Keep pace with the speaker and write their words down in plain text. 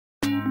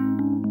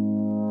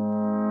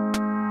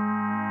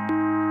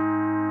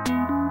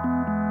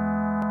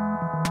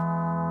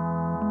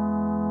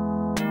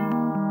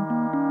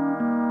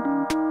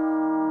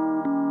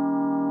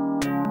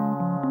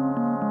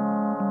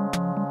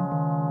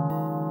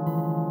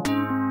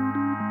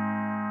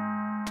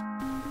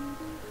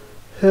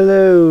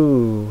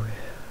Hello,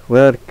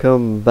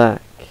 welcome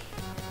back.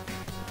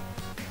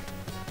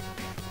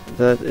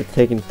 It's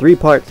taken 3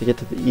 parts to get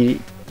to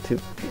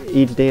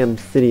each damn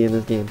city in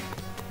this game.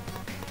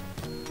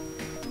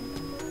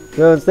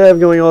 So instead of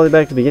going all the way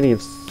back to the beginning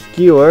of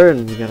Skewer,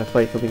 and we gotta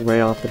fight something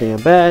right off the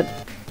damn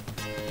bat,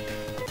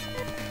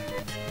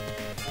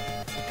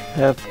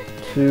 have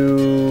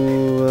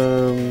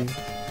to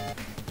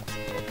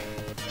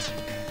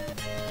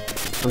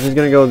I'm just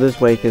gonna go this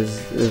way because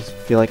I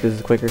feel like this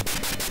is quicker.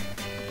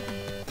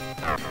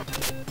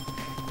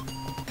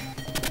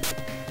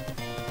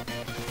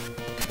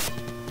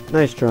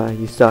 Nice try,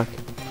 you suck.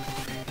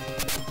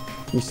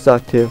 You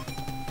suck too.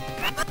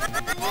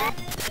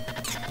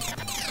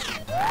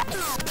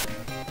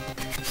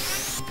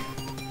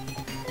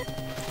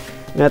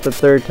 And at the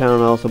third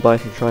town, I'll also buy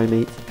some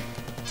tri-mates.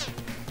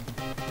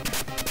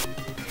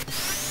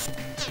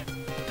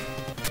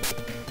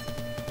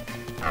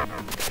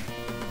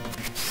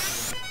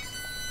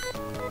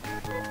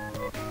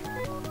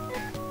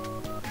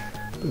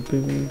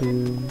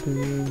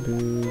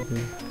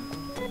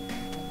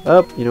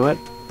 Oh, you know what?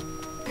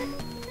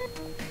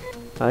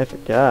 I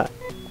forgot.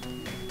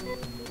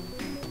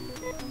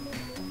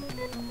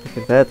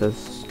 Because that's a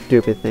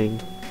stupid thing.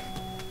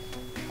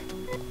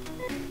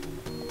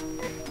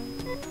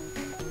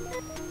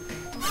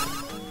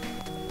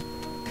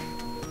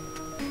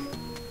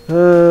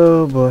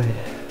 Oh boy.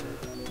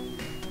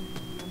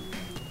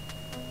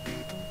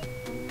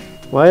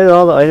 Why did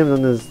all the items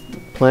on this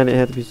planet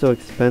have to be so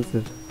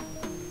expensive?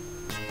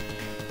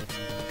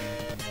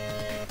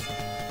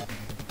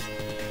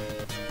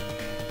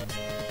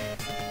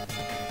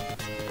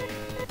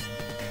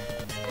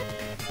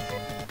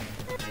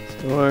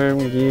 Storm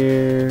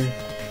gear.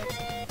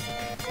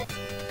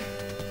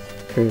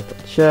 Here's the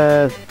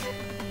chest.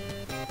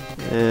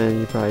 And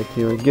you're probably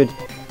doing good.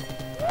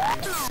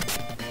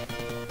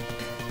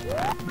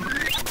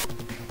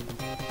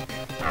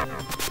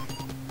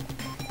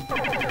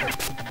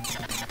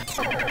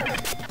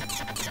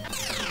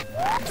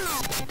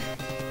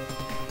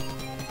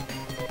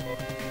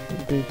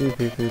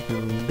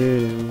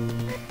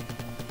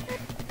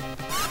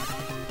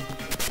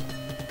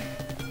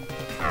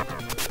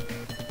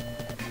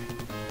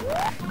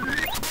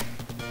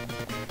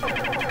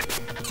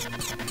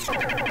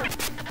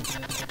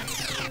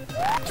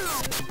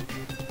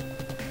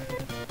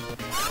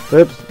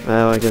 Oops.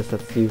 Oh, I guess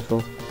that's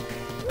useful.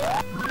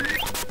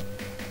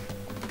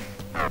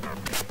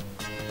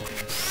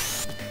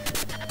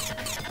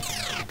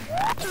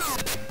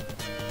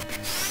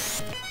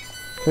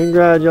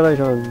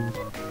 Congratulations!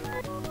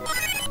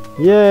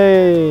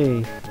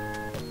 Yay!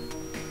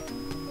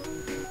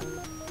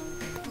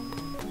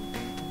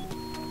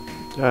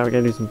 Alright, we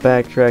gotta do some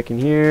backtracking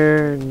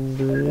here.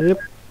 Yep.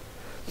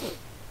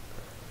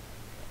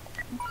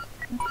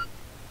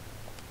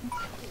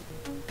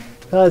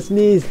 Ah,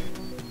 sneeze!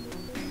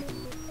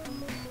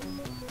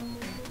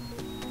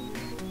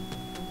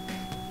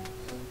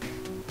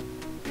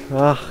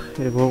 Ah,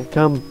 it won't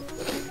come.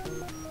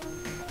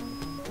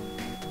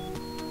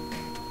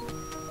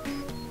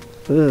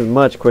 So this is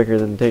much quicker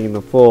than taking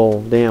the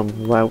full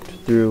damn route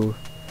through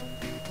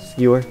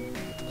Skewer.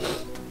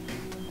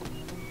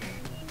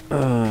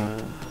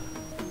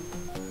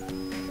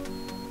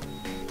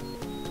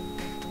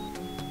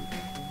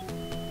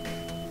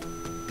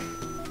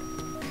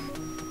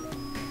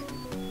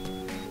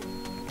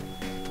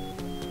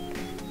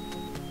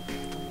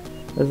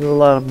 This is a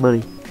lot of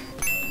money.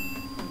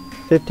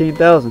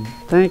 15,000.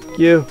 Thank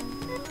you.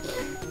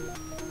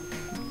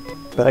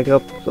 Back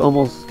up,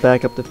 almost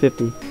back up to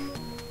 50.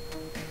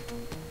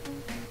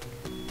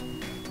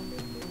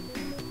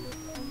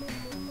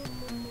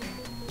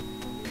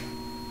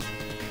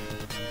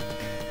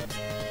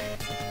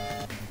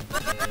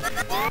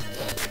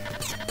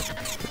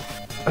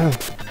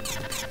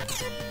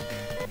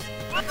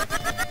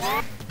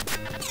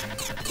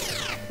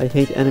 I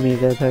hate enemies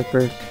that attack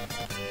first.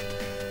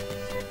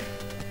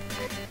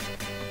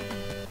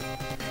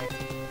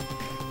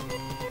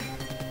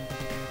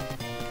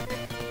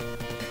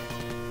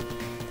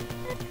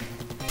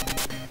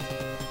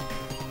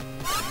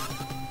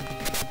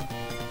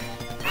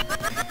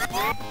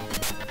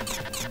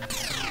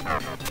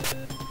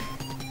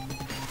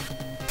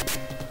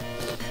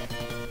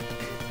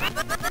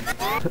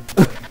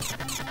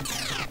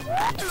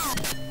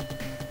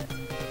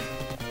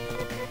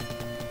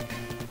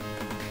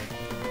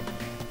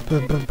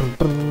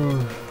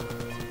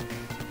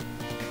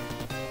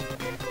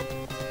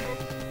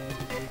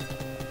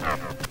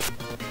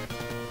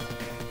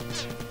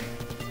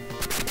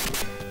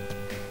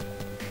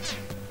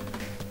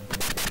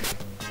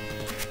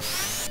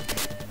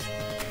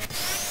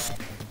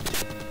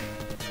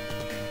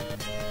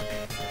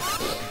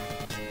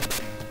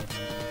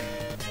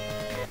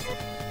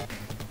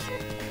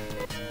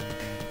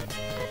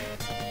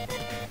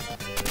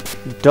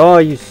 Die,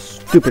 you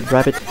stupid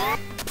rabbit.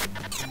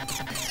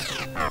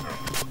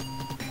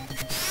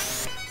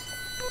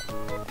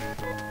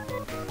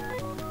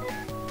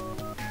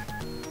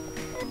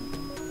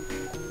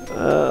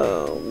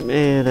 Oh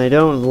man, I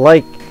don't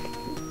like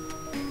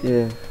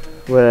Yeah,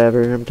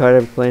 whatever. I'm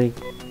tired of complaining.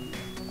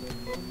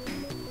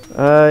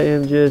 I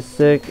am just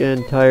sick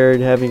and tired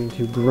having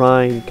to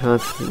grind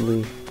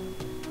constantly.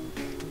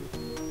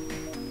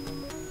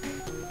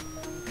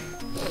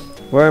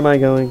 Where am I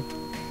going?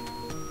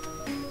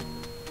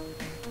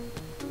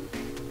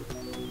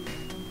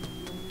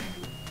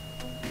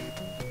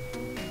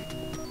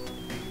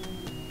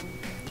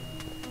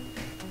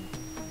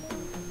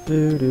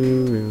 Do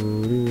do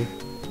do do.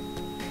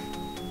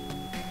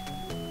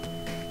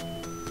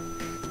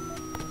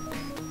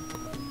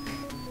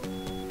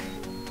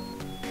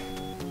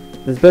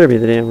 This better be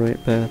the damn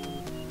right path.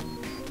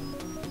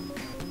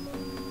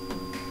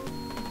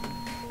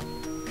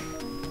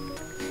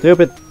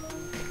 Stupid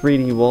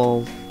 3D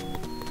walls.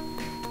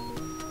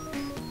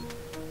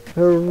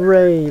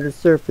 Hooray, the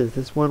surface.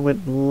 This one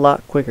went a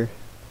lot quicker.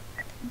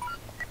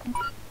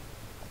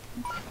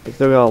 I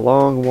still got a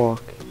long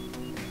walk.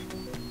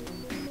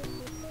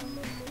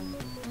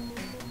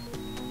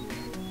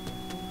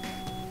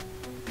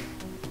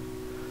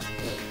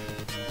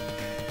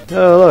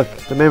 Oh look,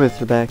 the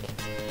mammoths are back.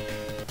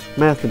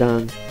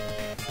 Mastodons.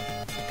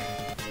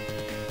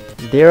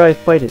 Dare I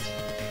fight it?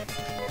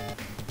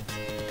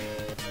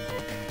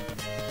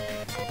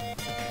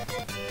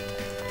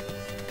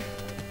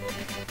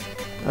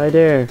 I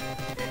dare.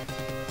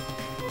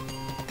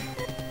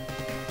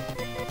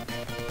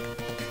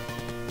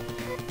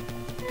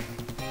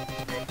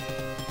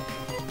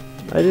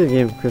 I just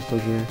gave him crystal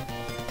gear.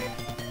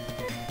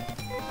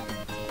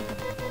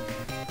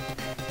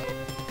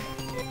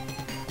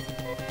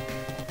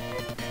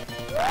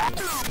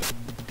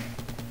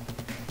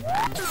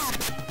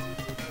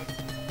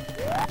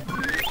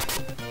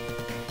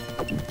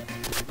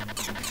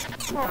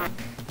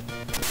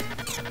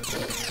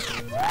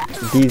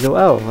 Diesel.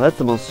 Oh, that's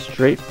the most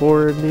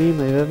straightforward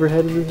name I've ever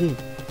had in this game.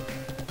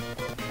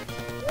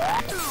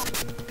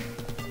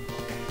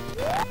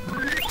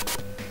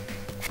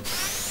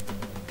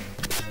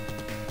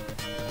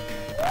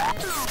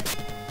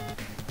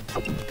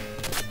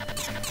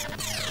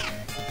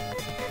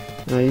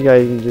 Now you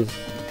guys can just,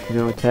 you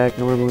know, attack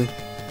normally.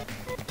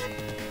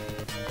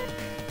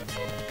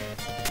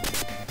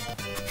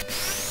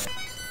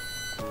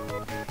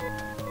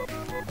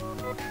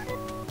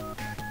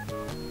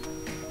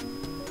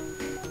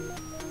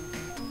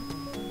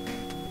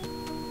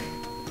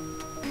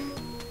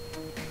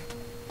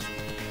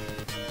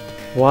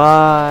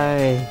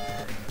 Why?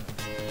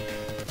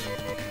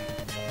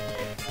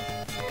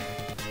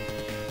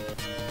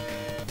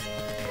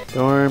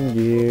 Storm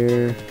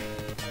gear.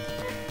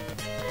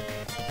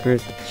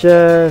 Here's the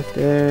chest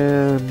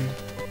and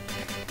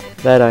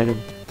that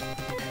item.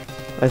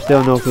 I still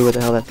have no clue what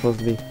the hell that's supposed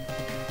to be.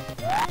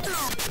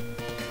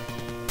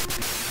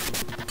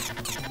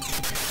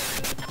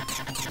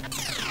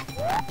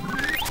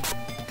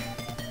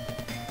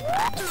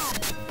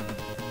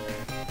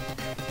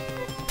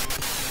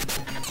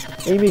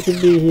 Amy can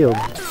be healed.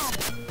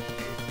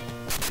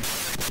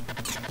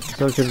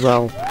 So can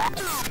Rolf.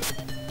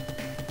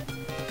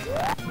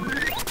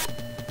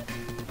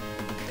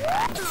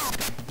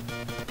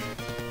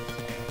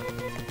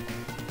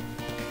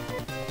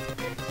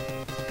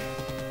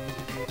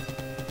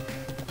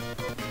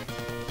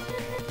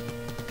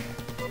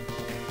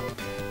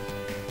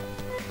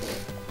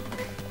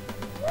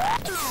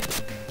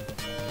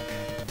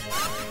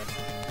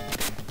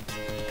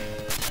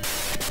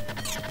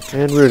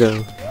 And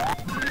Rudo.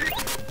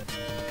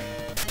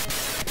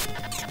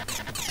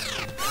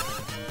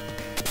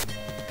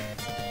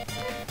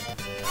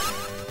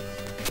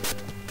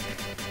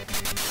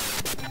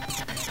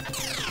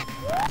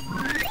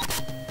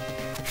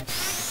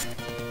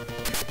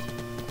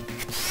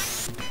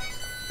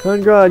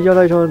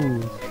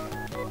 Congratulations!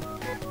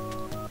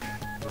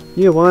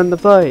 You won the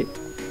fight!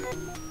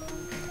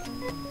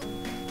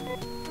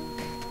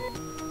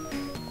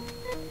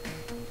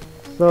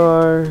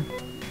 Star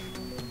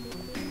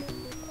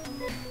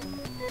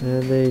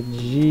and a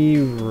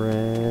G-Res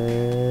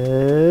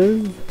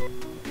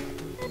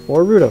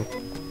for Rudo.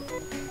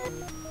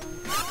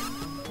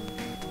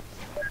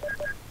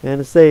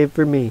 And a save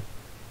for me.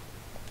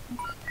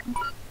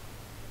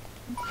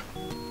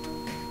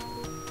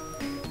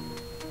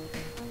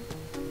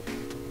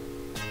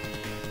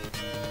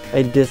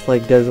 I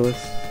dislike Desolus.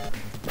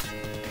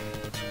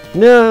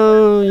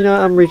 No, you know,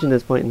 I'm reaching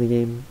this point in the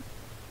game.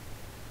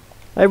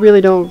 I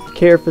really don't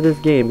care for this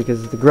game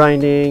because of the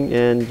grinding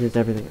and just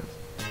everything else.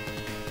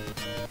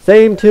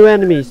 Same two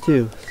enemies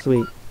too.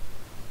 Sweet.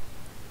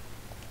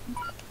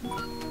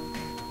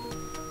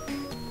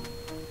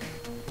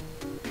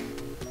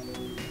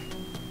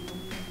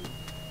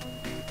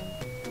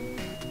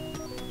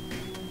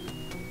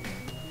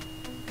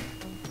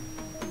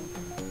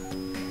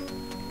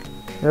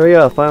 There we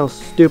go, final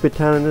stupid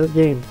town in this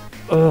game.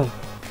 Ugh.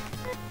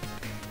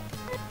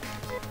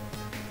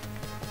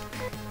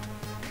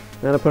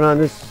 Now to put on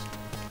this,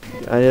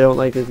 I don't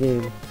like this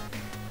game.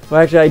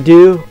 Well, actually I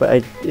do,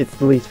 but it's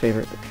the least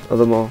favorite of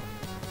them all.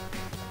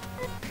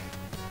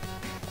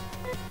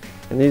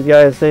 And these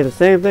guys say the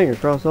same thing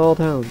across all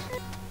towns.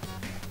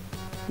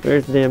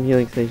 Where's the damn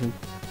healing station?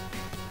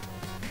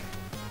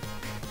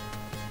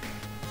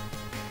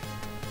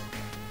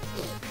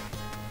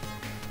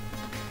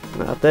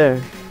 Not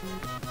there.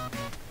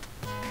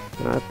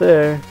 Not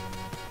there.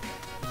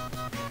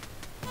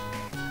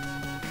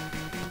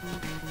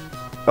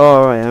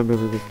 Oh, alright, I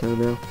remember this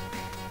town now.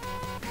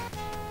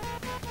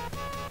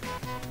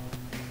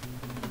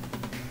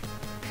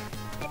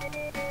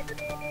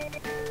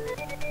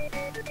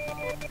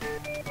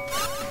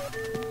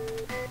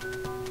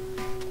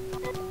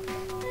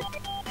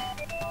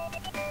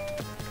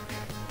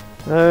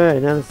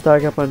 Alright, now let's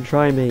stock up on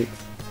trimates.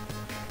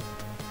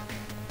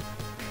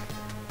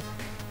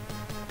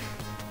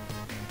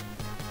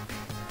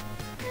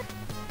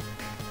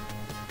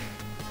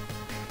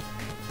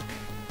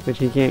 Which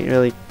he can't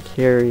really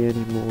carry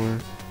anymore.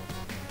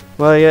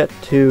 Well, I got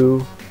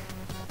 2.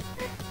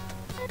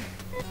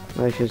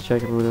 I should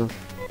check everyone else.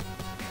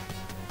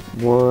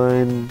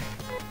 1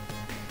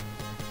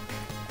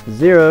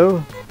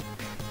 0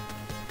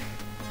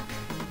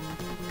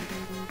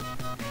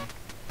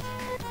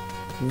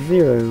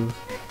 0.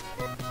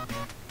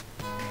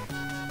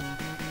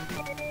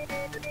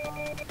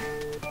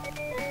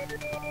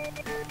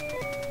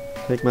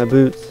 Take my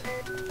boots.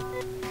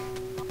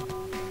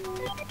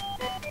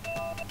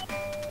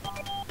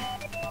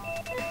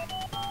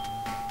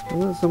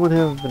 Doesn't someone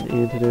have an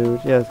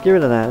antidote? Yes, get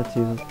rid of that. It's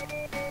useless.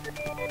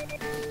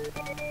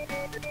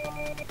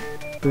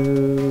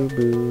 Boo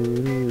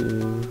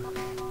boo.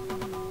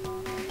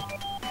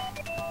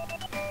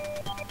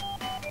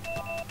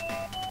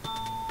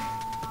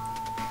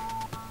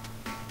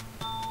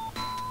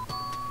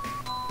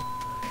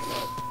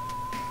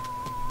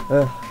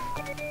 Ugh.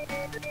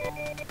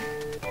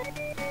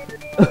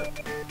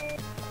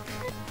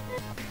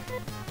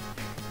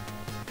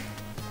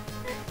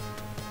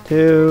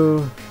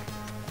 2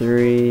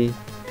 3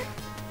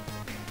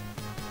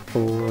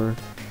 4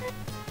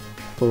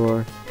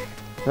 4.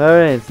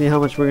 Alright, see how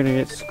much we're gonna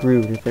get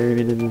screwed if they're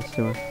even in the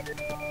store.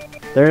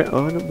 They're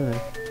oh no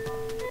there.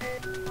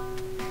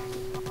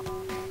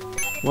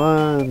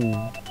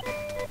 1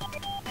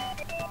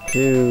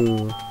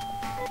 2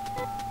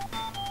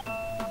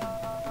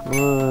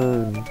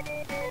 1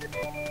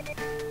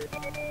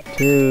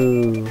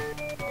 2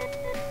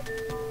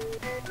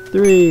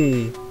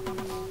 3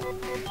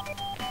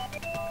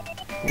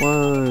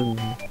 1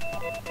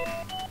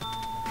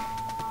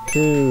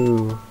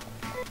 2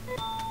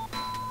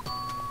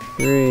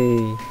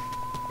 3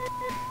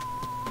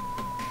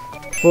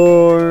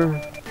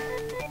 4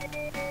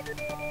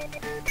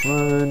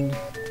 1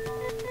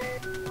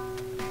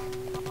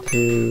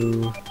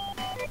 2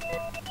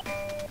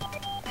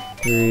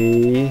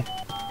 3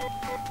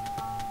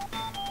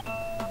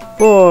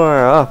 4. Oh.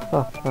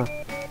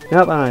 Yep,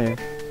 I'm out of here.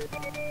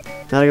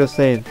 Now to go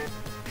save.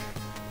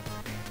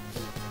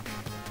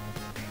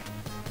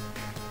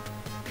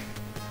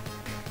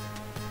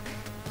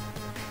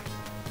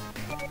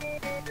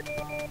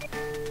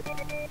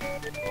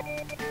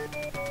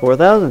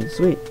 $4,000,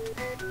 sweet.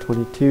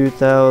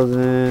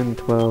 22,000,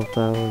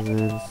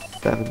 12,000,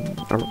 7.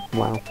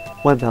 Wow,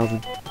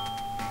 1,000.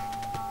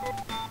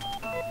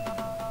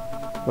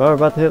 Well, we're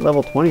about to hit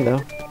level 20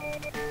 though.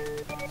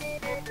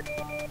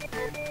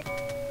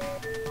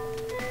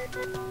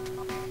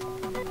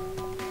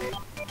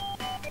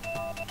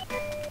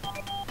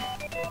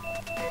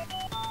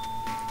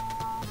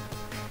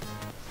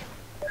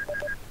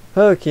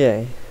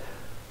 Okay.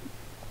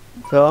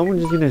 So I'm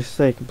just gonna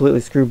say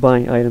completely screw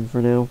buying items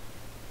for now.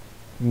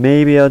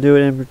 Maybe I'll do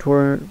it in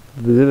between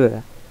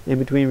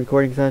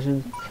recording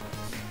sessions.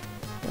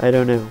 I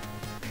don't know.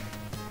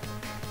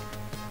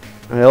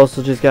 I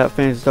also just got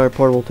Phantasy Star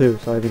Portable 2,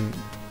 so I've been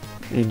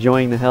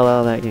enjoying the hell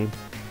out of that game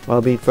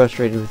while being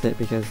frustrated with it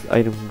because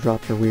item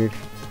drops are weird.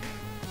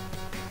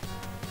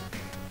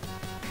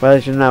 Well,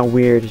 it's just not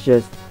weird, it's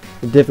just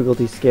the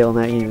difficulty scale in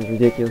that game is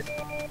ridiculous.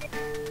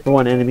 For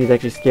one, enemies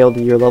actually scaled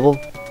to your level.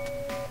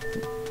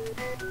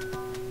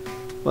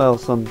 Well,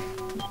 some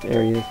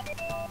areas.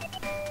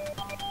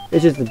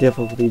 It's just the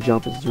difficulty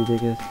jump is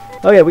ridiculous.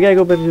 Okay, we gotta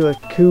go back to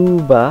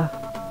Akuba.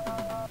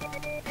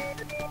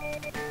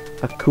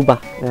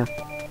 Akuba, yeah.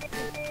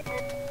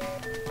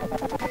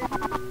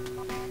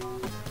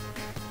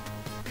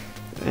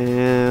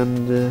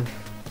 And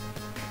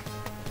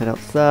head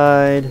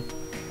outside.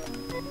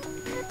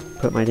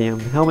 Put my damn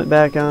helmet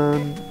back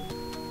on.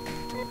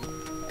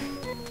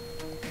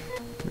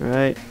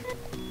 Alright.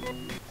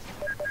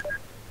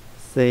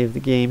 Save the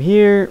game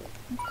here.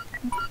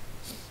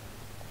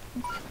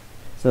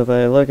 So if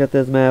I look at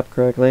this map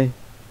correctly,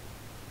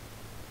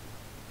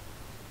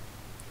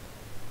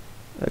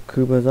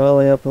 Akuba's all the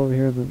way up over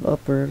here in the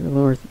upper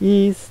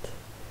northeast.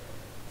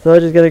 So I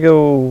just gotta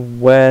go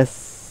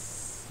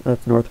west.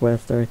 That's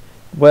northwest, sorry.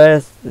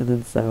 West and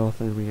then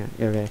south, and we got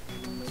okay.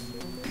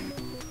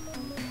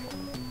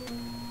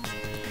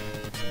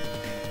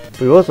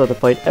 We also have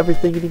to fight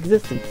everything in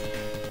existence.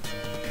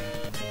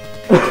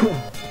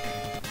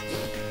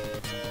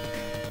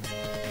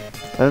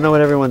 I don't know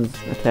what everyone's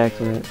attacks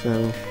were at,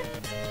 so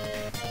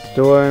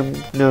Storm,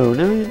 no.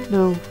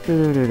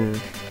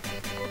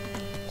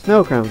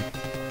 Snow Crown.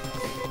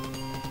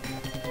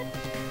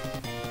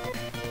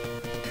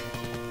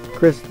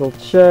 Crystal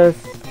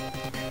Chest.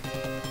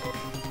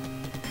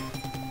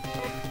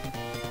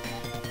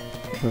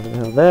 whatever the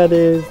hell that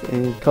is,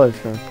 and color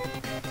scarf.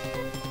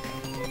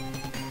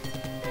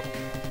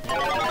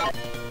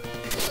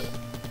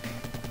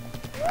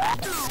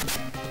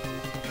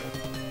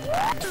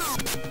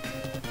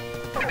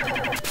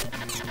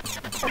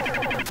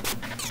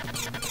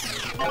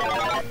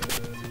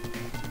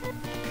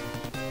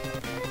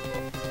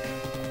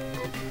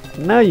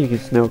 Now you can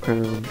snow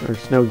crown, or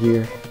snow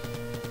gear.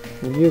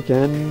 And you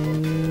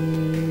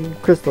can...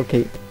 crystal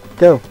cape.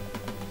 Go!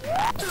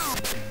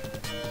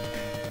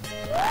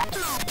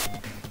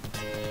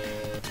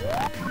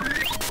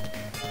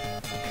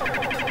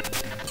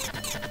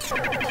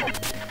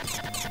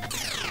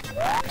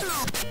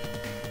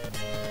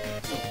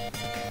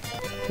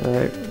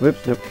 Alright,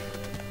 whoops, nope.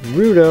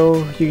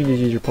 Rudo, you can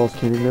just use your pulse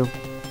cannon now.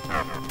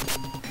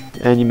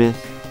 And you miss.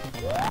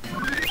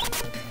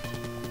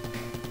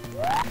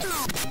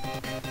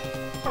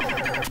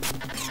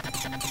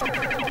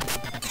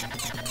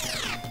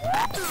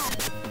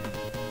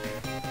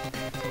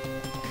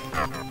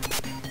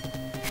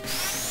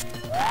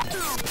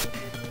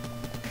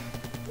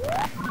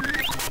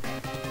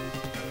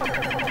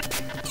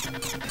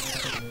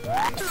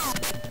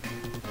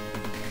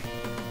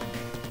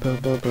 Boom,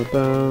 boom, boom,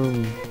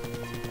 boom.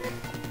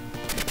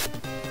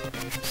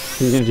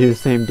 He's gonna do the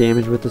same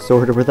damage with the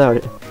sword or without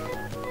it.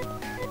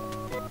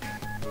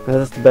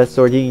 That's the best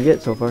sword you can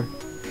get so far.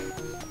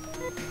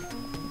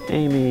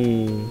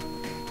 Amy.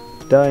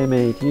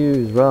 Diamate,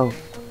 use Rolf.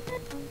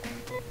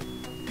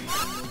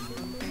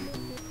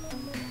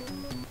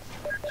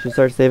 Should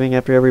start saving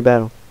after every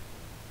battle.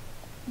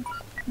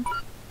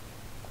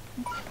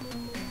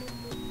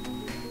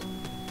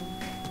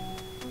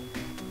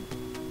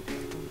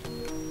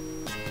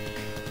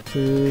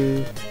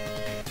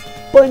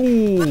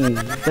 Bunnies!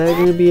 They're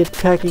gonna be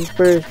attacking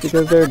first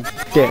because they're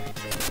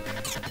dicks.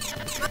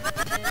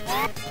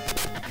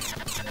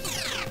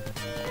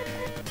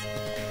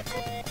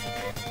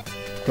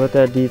 Put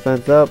that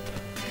defense up.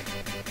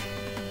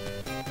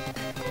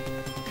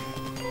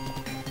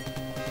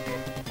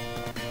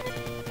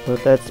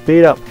 Put that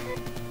speed up.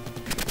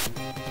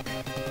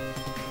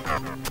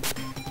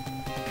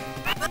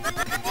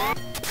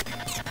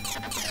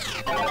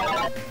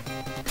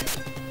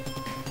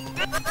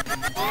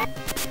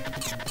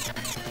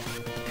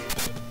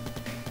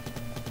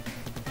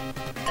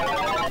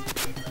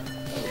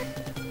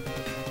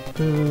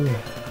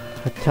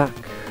 Attack.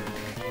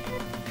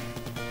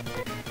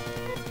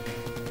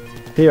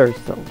 Here,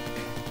 so.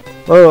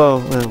 Oh,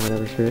 well,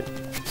 whatever, screw it.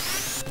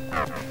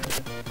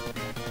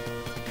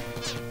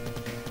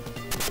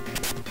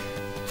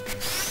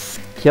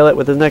 Kill it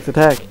with his next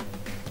attack.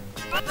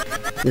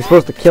 You're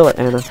supposed to kill it,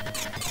 Anna.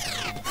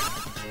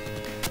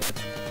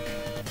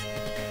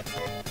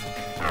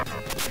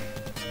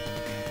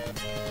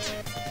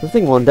 This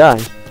thing won't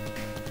die.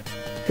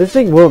 This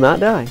thing will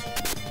not die.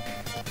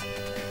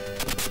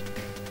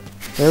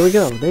 There we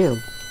go,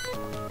 damn.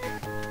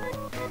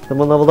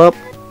 Someone leveled up.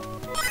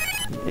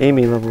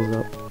 Amy levels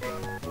up.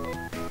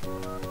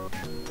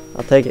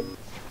 I'll take it.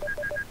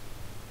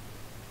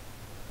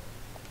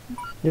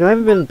 You know, I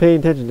haven't been paying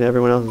attention to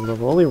everyone else's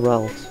level, only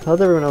Rolf's.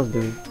 How's everyone else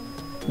doing?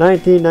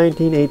 19,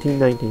 19, 18,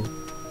 19.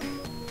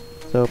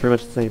 So, pretty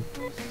much the same.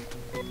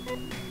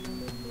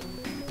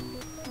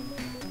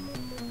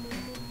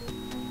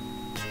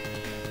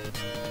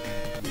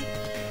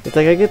 It's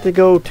like I get to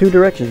go two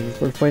directions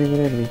before fighting an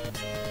enemy.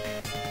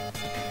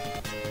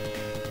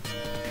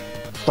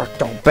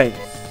 Fractal base.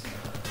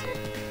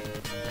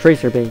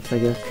 Tracer base, I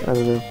guess. I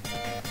don't know.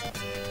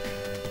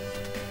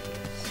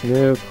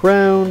 Snow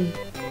crown.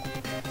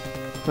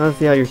 Let's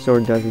see how your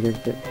sword does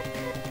against it.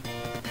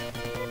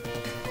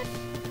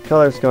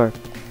 Color scarf.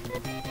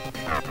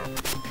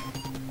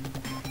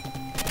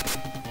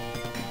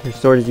 Your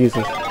sword is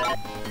useless.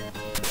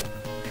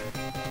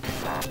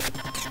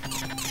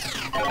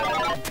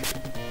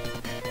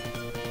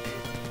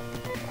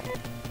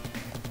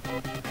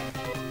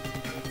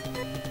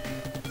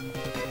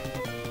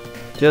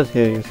 Just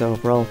heal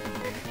yourself, Rolf.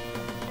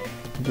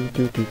 Do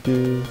do do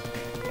do.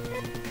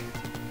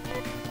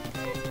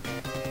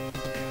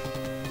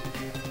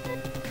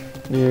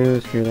 No,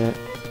 screw that.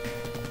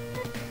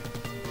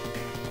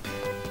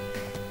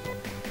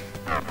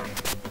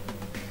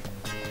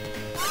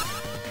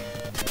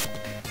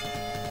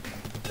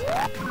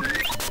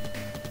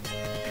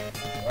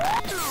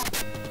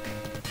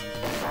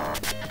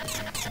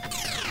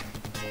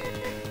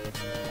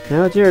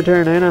 Now it's your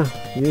turn, Anna.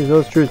 Use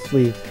those truth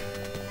sleeves.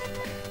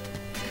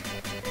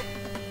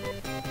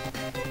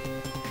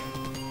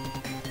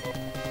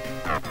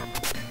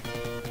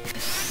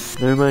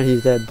 Never mind,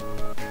 he's dead.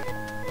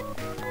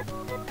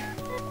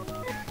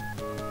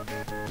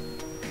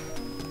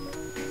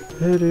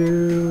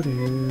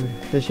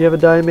 Does she have a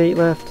diamate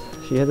left?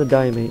 She has a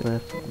diamate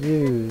left.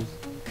 Use.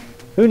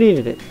 Who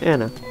needed it?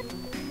 Anna.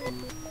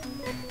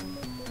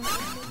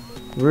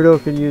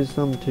 Rudo could use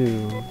some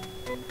too.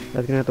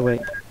 That's gonna have to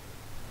wait.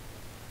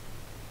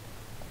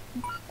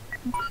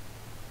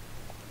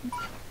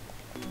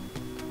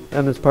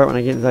 And this part when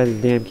I get inside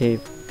this damn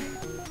cave.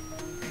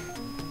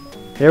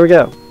 Here we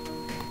go.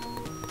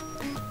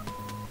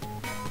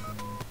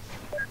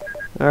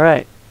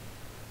 Alright.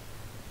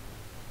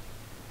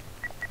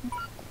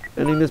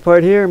 Ending this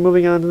part here,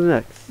 moving on to the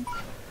next.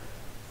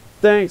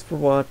 Thanks for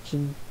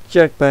watching.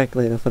 Check back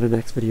later for the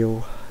next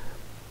video.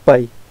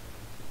 Bye.